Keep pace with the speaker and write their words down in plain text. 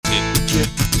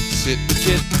sit with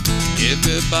Kit.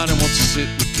 Everybody wants to sit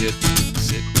with Kit.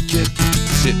 Sit with Kit.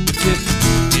 Sit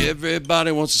with Kit.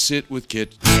 Everybody wants to sit with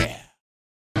Kit. Yeah.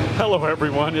 Hello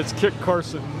everyone, it's Kit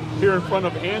Carson here in front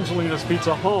of Angelina's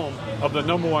Pizza, home of the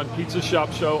 #1 pizza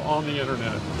shop show on the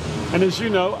internet. And as you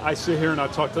know, I sit here and I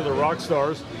talk to the rock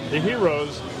stars, the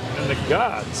heroes, and the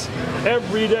gods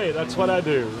every day. That's what I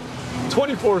do.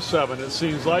 24/7 it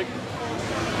seems like.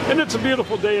 And it's a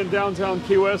beautiful day in downtown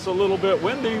Key West, a little bit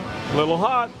windy, a little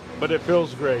hot, but it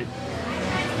feels great.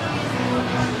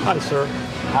 Hi sir.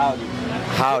 Howdy.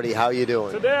 Howdy, how you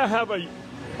doing? Today I have a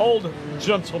old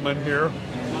gentleman here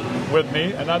with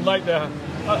me, and I'd like to,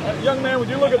 young man, would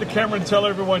you look at the camera and tell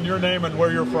everyone your name and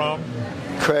where you're from?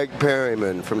 Craig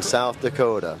Perryman from South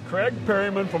Dakota. Craig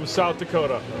Perryman from South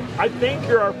Dakota. I think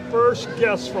you're our first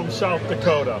guest from South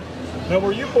Dakota. Now,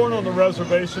 were you born on the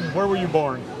reservation? Where were you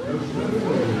born?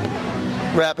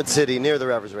 Rapid City, near the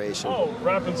reservation. Oh,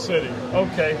 Rapid City.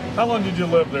 Okay. How long did you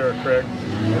live there, Craig?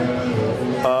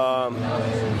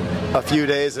 A few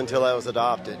days until I was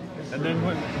adopted. And then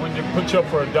when you put you up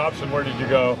for adoption, where did you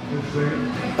go?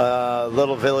 A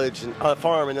little village, a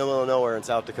farm in the middle of nowhere in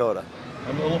South Dakota.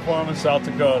 A little farm in South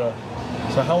Dakota.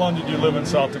 So how long did you live in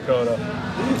South Dakota?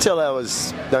 Until I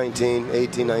was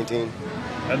 18, 19.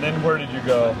 And then where did you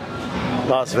go?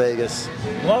 Las Vegas.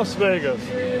 Las Vegas.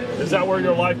 Is that where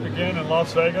your life began, in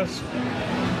Las Vegas?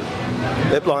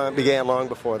 It began long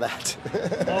before that.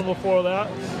 Long before that?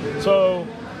 So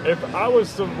if I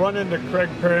was to run into Craig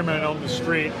Perryman on the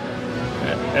street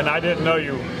and I didn't know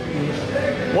you,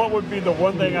 what would be the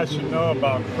one thing I should know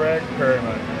about Craig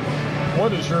Perryman?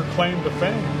 What is your claim to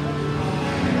fame?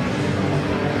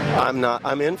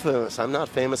 I'm infamous. I'm not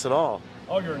famous at all.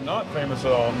 Oh, you're not famous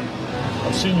at all.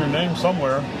 I've seen your name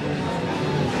somewhere.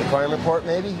 The Crime Report,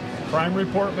 maybe? Crime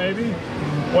Report, maybe?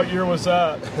 What year was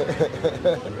that?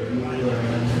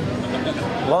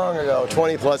 Long ago,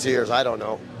 20 plus years, I don't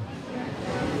know.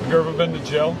 You ever been to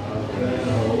jail?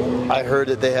 I heard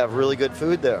that they have really good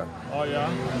food there. Oh, yeah?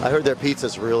 I heard their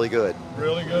pizza's really good.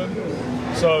 Really good?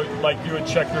 So, like, you would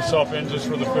check yourself in just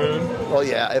for the food? Well,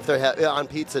 yeah, if they're on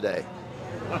pizza day.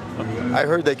 I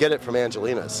heard they get it from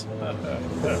Angelina's.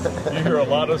 You hear a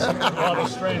lot of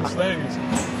strange things.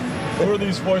 Who are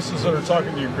these voices that are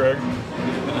talking to you, Craig?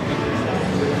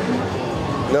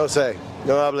 No say.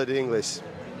 No habla de English.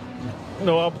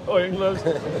 No hablo English.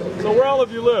 So where all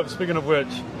of you live, speaking of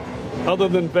which? Other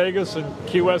than Vegas and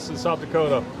Key West and South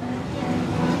Dakota.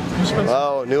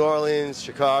 Oh, New Orleans,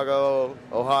 Chicago,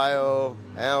 Ohio,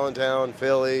 Allentown,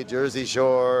 Philly, Jersey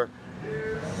Shore,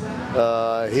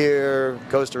 here,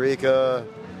 Costa Rica,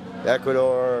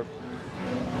 Ecuador,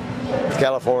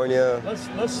 California.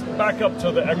 Let's back up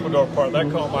to the Ecuador part. That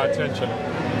caught my attention.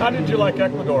 How did you like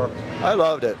Ecuador? I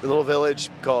loved it. A little village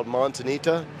called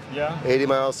Montanita. Yeah. 80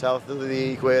 miles south of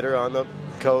the equator on the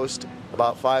coast.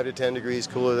 About 5 to 10 degrees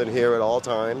cooler than here at all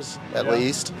times, at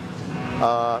least.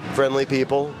 Friendly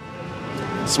people.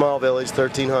 Small village,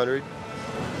 1,300.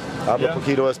 Hablo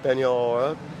poquito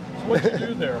español. So what did you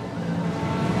do there?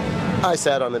 I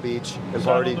sat on the beach and On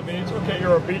partied. the beach? Okay,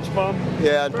 you're a beach bum?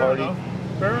 Yeah, and Fair partied. enough.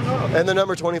 Fair enough. And the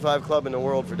number 25 club in the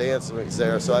world for dance was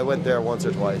there, so I went there once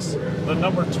or twice. The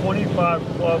number 25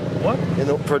 club, what?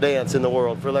 For dance in the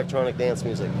world, for electronic dance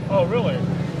music. Oh, really?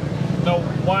 No,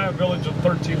 why a village of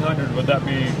 1,300? Would that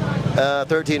be?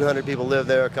 1,300 people live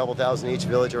there, a couple thousand each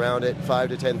village around it, 5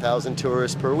 to 10,000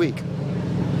 tourists per week.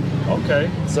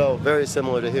 Okay. So very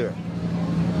similar to here.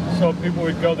 So people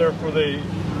would go there for the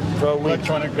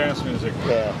electronic dance music.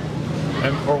 Yeah.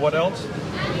 And for what else?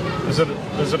 Is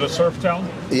it a surf town?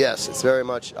 Yes, it's very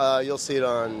much. You'll see it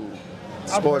on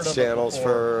sports channels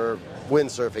for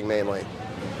windsurfing mainly.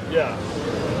 Yeah.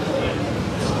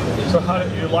 So how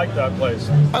did you like that place?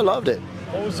 I loved it.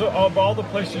 What was of all the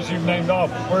places you've named off,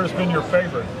 where's been your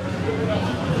favorite?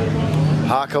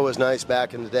 Jaco was nice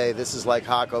back in the day. This is like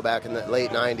Jaco back in the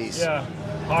late 90s. Yeah,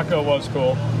 Jaco was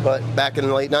cool. But back in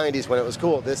the late 90s when it was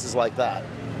cool, this is like that.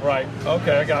 Right.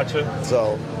 Okay, I got you.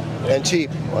 So, and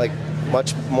cheap, like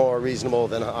much more reasonable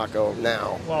than Jaco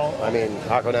now. Well, I mean,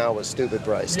 Jaco now was stupid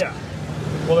priced. Yeah.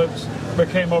 Well, it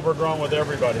became overgrown with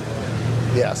everybody.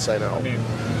 Yes, I know. I mean,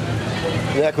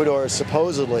 Ecuador is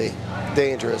supposedly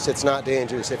dangerous. It's not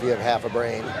dangerous if you have half a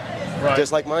brain. Right.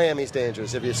 Just like Miami's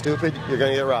dangerous. If you're stupid, you're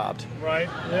going to get robbed. Right.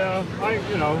 Yeah.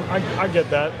 I get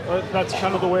that. That's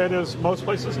kind of the way it is most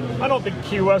places. I don't think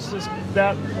Key West is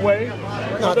that way.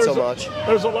 Not so much.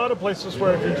 There's a lot of places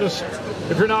where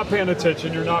if you're not paying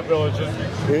attention, you're not villaging.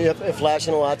 You're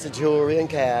flashing lots of jewelry and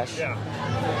cash. Yeah.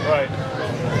 Right.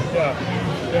 Yeah.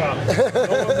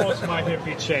 Don't almost my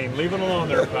hippie chain. Leave it alone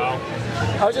there, pal.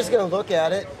 I was just going to look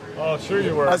at it. Oh, sure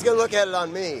you were. I was going to look at it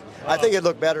on me. I think it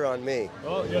looked better on me.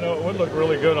 Well, you know, it would look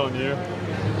really good on you.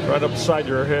 Right upside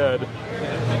your head.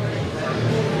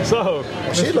 So,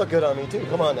 She looked good on me too.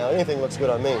 Come on now, anything looks good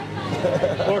on me.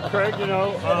 well, Craig, you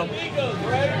know,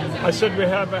 I said we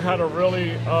haven't had a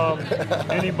really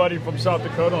anybody from South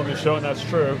Dakota on the show, and that's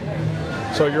true.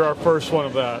 So you're our first one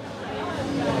of that.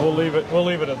 We'll leave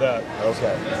it at that.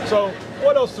 Okay. So,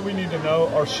 what else do we need to know,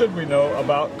 or should we know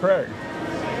about Craig?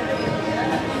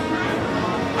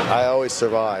 I always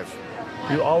survive.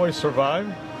 You always survive.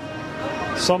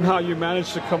 Somehow you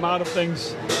manage to come out of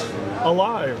things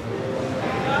alive.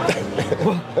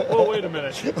 Well, wait a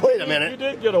minute. Wait a minute. You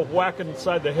did get a whack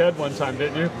inside the head one time,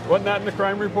 didn't you? Wasn't that in the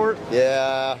crime report?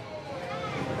 Yeah.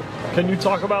 Can you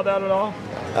talk about that at all?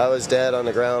 I was dead on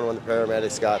the ground when the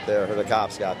paramedics got there, or the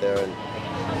cops got there,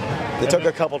 and they took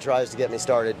a couple tries to get me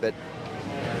started, but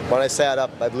when I sat up,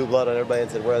 I blew blood on everybody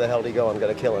and said, where the hell did he go? I'm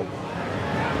going to kill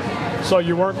him. So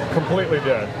you weren't completely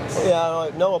dead?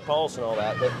 Yeah, no pulse and all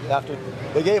that.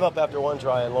 They gave up after one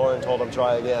try, and Lauren told them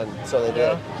try again, so they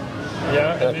did.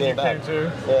 Yeah, And and I then you came back. came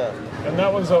to? Yeah. And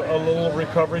that was a little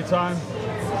recovery time?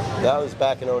 That was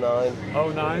back in 09.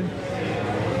 09?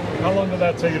 How long did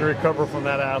that take you to recover from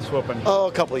that ass whooping? Oh,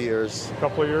 a couple of years. A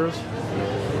couple of years?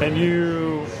 And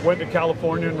you went to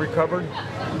California and recovered?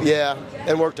 Yeah,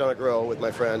 and worked on a grill with my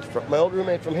friend, my old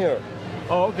roommate from here.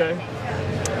 Oh, okay.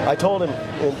 I told him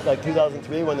in like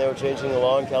 2003 when they were changing the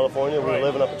law in California, we were Right.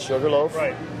 living up at Sugarloaf,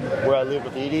 Right. where I lived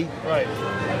with Edie. Right.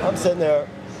 I'm sitting there,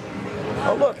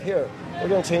 oh look, here, we're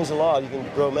going to change the law. You can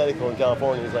grow medical in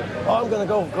California. He's like, oh, I'm going to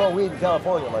go grow weed in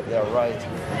California. I'm like, yeah, right.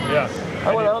 Yeah.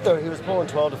 I went out there, he was pulling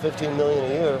 12 to 15 million a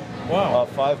year. Wow.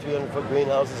 5 300-foot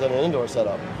greenhouses and an indoor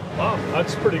setup. Wow,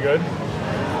 that's pretty good.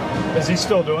 Is he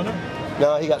still doing it?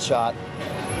 No, he got shot.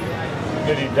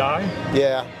 Did he die?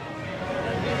 Yeah,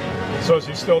 So is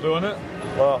he still doing it?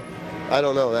 well, I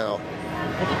don't know now.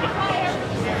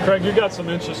 Craig, you got some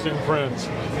interesting friends.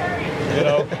 You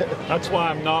know, that's why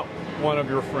I'm not one of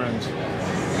your friends.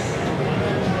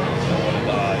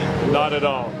 Not at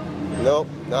all. Nope,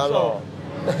 not at So- all.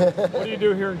 What do you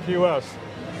do here in Key West?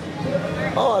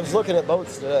 Oh, I was looking at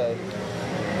boats today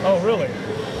Oh, really?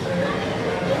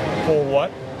 For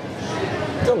what?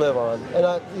 to live on.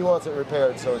 And he wants it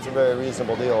repaired, so it's a very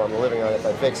reasonable deal on the living on it if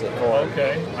I fix it for him.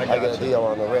 Okay, I I got get a you. deal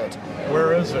on the rent.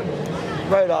 Where is it?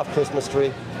 Right off Christmas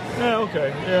tree. Yeah,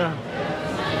 okay, yeah.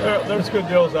 There's good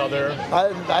deals out there.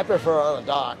 I prefer on a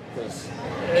dock, because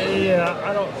Yeah,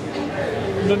 I don't.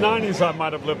 In the 90s, I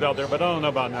might have lived out there, but I don't know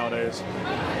about nowadays.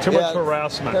 Too much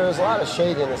harassment. There's a lot of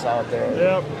shadiness out there.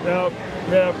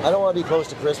 Yep. I don't want to be close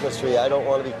to Christmas tree. I don't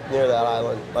want to be near that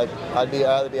island. Like, I'd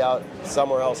rather be out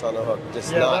somewhere else on the hook,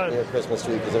 just Yeah, not that- near Christmas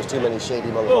tree, because there's too many shady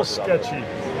A little motherfuckers out there.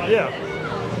 sketchy.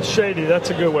 Yeah. Shady,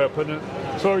 that's a good way of putting it.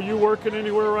 So are you working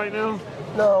anywhere right now?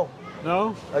 No,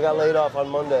 No? I got laid off on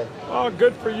Monday. Oh,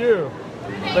 good for you.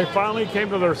 They finally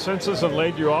came to their senses and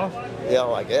laid you off? Yeah,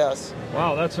 well, I guess.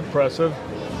 Wow, that's impressive.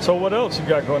 So what else you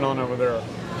got going on over there?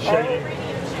 Shady.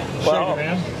 Well, Shady,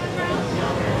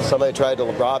 man. Somebody tried to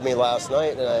rob me last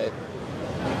night, and I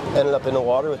ended up in the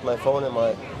water with my phone and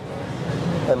my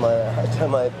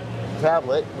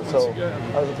tablet. So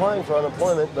I was applying for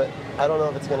unemployment, but I don't know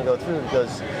if it's going to go through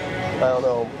because I don't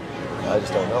know. I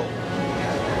just don't know.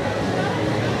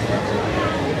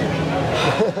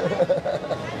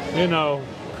 You know,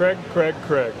 Craig.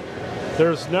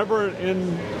 There's never an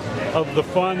end of the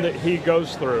fun that he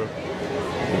goes through.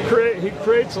 He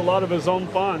creates a lot of his own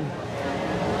fun.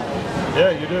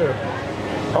 Yeah, you do.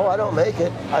 Oh, I don't make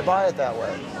it. I buy it that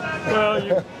way.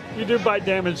 Well, you do buy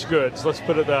damaged goods. Let's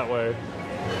put it that way.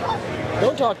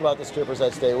 Don't talk about the strippers I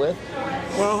stay with.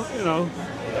 Well, you know,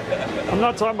 I'm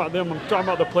not talking about them. I'm talking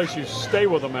about the place you stay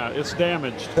with them at. It's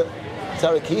damaged. It's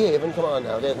out of Key Haven. Come on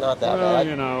now, they're not that Well, bad.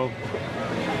 you know,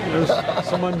 there's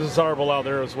some undesirable out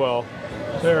there as well.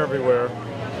 They're everywhere.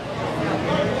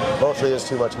 Mostly there's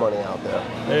too much money out there.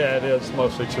 Yeah, it is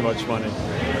mostly too much money.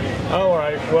 All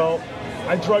right, well,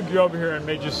 I drugged you over here and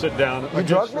made you sit down. You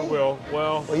drugged your me? will.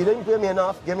 Well, Well, you didn't give me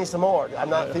enough. Give me some more. I'm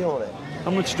not feeling it.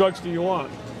 how much drugs do you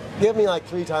want? Give me like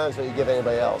 3 times what you give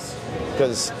anybody else,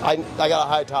 because I got a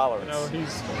high tolerance. You know,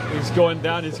 he's going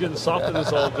down. He's getting soft in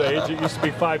his old age. It used to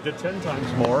be 5 to 10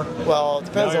 times more. Well, it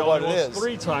depends Now on what he it wants is.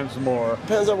 3 times more.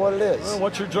 Depends on what it is. Well,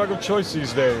 what's your drug of choice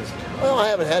these days? Well, I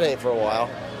haven't had any for a while.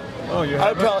 Oh, you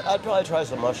I'd haven't? probably try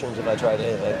some mushrooms if I tried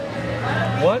anything.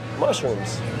 What? Mushrooms.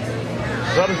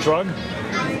 Is that a drug?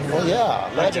 Well, yeah,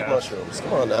 magic guess. mushrooms.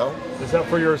 Come on now. Is that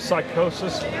for your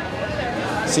psychosis?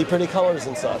 See pretty colors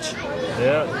and such.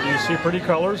 Yeah. Do you see pretty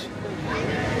colors?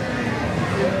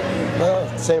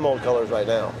 Well, same old colors right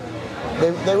now.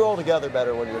 They roll together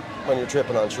better when you're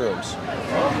tripping on shrooms.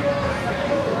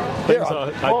 Here,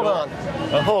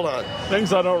 hold on.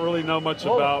 Things I don't really know much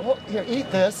about. Here,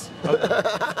 eat this.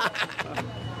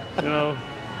 You know,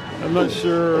 I'm not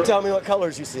sure. Tell me what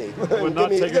colors you see. We're not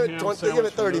taking ham sandwich give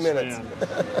it 30 from this minutes.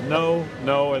 man. No,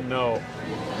 no, and no.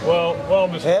 Well,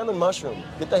 Mr. Ham and mushroom.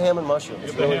 Get the ham and mushroom.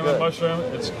 Get the ham and mushroom.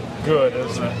 It's good,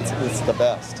 isn't it? It's the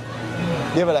best.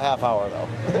 Give it a half hour though.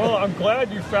 Well, I'm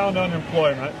glad you found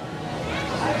unemployment.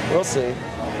 We'll see.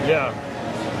 Yeah,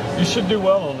 you should do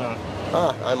well on that.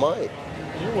 I might.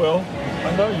 You will.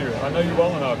 I know you. I know you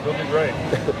well enough. You'll be great.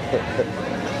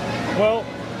 Well,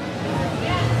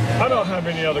 I don't have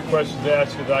any other questions to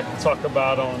ask you that I can talk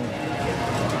about on.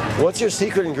 What's your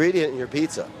secret ingredient in your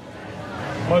pizza?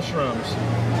 Mushrooms.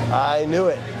 I knew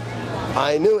it.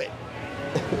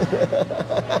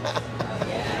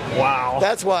 Wow.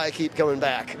 That's why I keep coming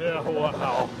back. Yeah.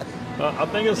 Wow. I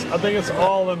think it's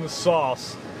all in the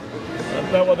sauce.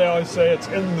 Isn't that what they always say? It's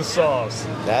in the sauce.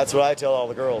 That's what I tell all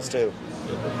the girls too.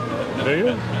 Do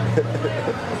you?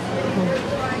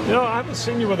 You know, I haven't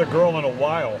seen you with a girl in a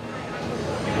while.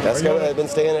 That's because I've been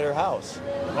staying at her house.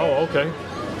 Oh, okay.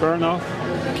 Fair enough.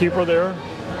 Keep her there.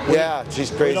 Yeah,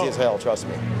 she's crazy as hell, trust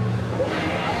me.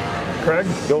 Craig?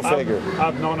 Go figure.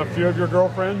 I've known a few of your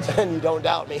girlfriends. And you don't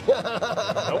doubt me.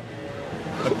 Nope.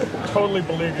 I totally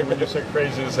believe you when you say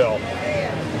crazy as hell.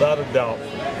 Without a doubt.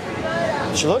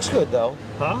 She looks good, though.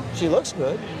 Huh? She looks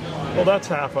good. Well, that's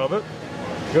half of it.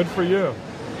 Good for you.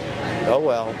 Oh,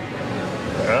 well.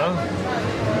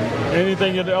 Yeah?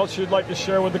 Anything else you'd like to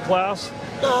share with the class?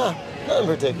 Nah, not in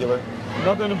particular.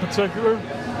 Nothing in particular?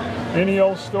 Any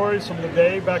old stories from the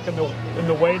day back in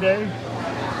the way day?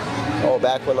 Oh,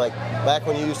 back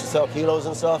when you used to sell kilos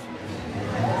and stuff?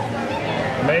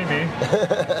 Maybe.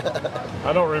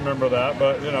 I don't remember that,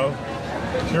 but you know,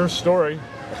 it's your story.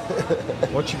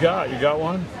 What you got? You got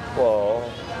one? Well,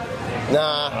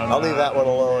 nah, I'll leave that one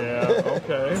alone. Yeah,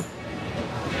 okay.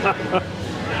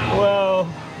 Well,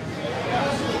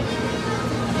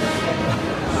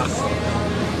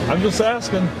 I'm just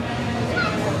asking.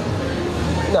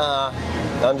 Nah,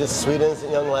 I'm just a sweet,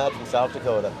 innocent young lad from South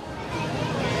Dakota.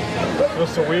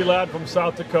 Just a wee lad from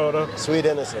South Dakota. Sweet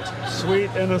innocent.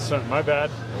 Sweet innocent, my bad.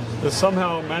 That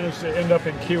somehow managed to end up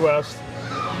in Key West.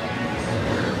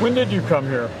 When did you come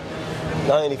here?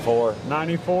 94.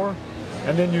 94?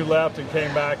 And then you left and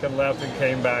came back and left and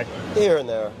came back. Here and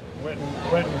there. Went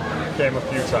and came a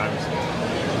few times.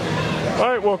 All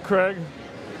right, well, Craig,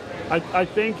 I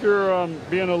think you're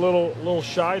being a little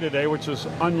shy today, which is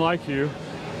unlike you.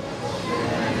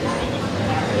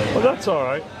 Well, that's all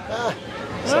right.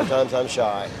 Sometimes I'm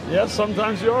shy. Yeah,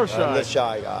 sometimes you are shy. I'm the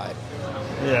shy guy.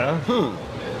 Yeah.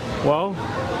 Well.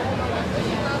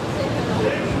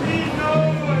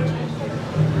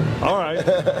 All right.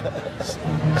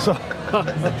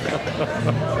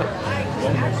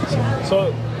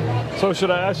 So should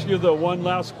I ask you the one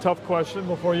last tough question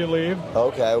before you leave?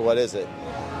 Okay, what is it?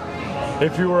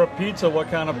 If you were a pizza, what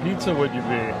kind of pizza would you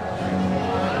be?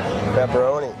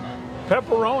 Pepperoni.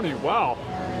 Pepperoni, wow.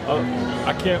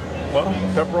 I can't, well,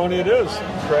 pepperoni it is,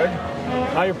 Craig.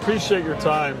 I appreciate your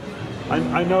time.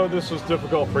 I know this was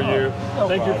difficult for you.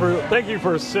 Thank you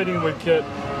for sitting with Kit.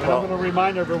 And I'm going to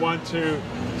remind everyone to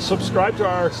subscribe to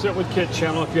our Sit with Kit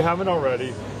channel if you haven't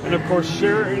already. And of course,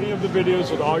 share any of the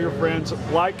videos with all your friends.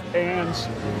 Like and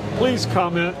please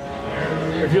comment.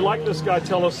 If you like this guy,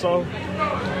 tell us so.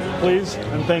 Please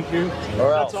and thank you.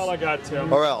 Or else. That's all I got,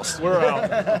 Tim. Or else. We're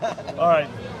out. All right.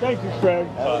 Thank you, Craig.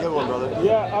 Have a good one, brother.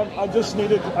 Yeah, I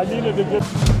needed to get.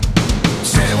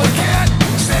 Sit with Kit,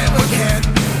 sit with Kit.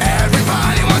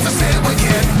 Everybody wants to sit with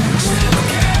Kit.